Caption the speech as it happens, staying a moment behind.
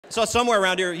saw somewhere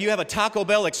around here you have a Taco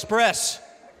Bell Express.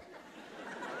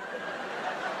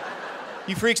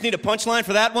 You freaks need a punchline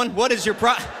for that one? What is your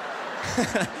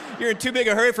You're in too big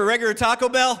a hurry for regular Taco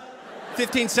Bell?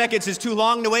 15 seconds is too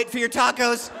long to wait for your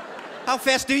tacos? How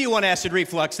fast do you want acid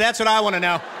reflux? That's what I want to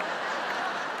know.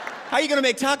 How are you going to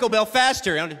make Taco Bell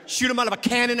faster? Shoot them out of a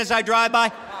cannon as I drive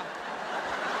by?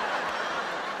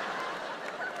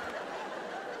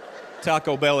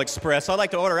 Taco Bell Express. I'd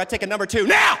like to order. I'd take a number 2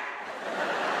 now!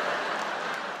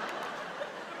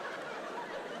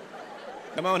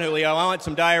 Come on, Julio. I want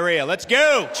some diarrhea. Let's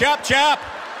go. Chop, chop.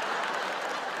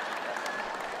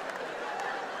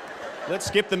 Let's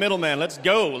skip the middleman. Let's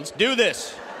go. Let's do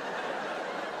this.